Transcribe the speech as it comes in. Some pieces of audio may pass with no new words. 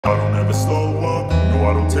never slow up, no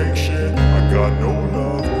I don't take shit. I got no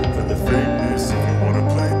love for the fakeness. If you wanna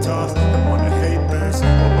play tough and wanna hate this,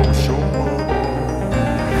 I'll always show up.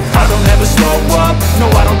 I don't ever slow up, no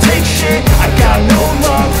I don't take shit. I got no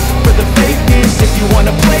love for the fakeness. If you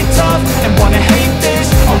wanna play tough and wanna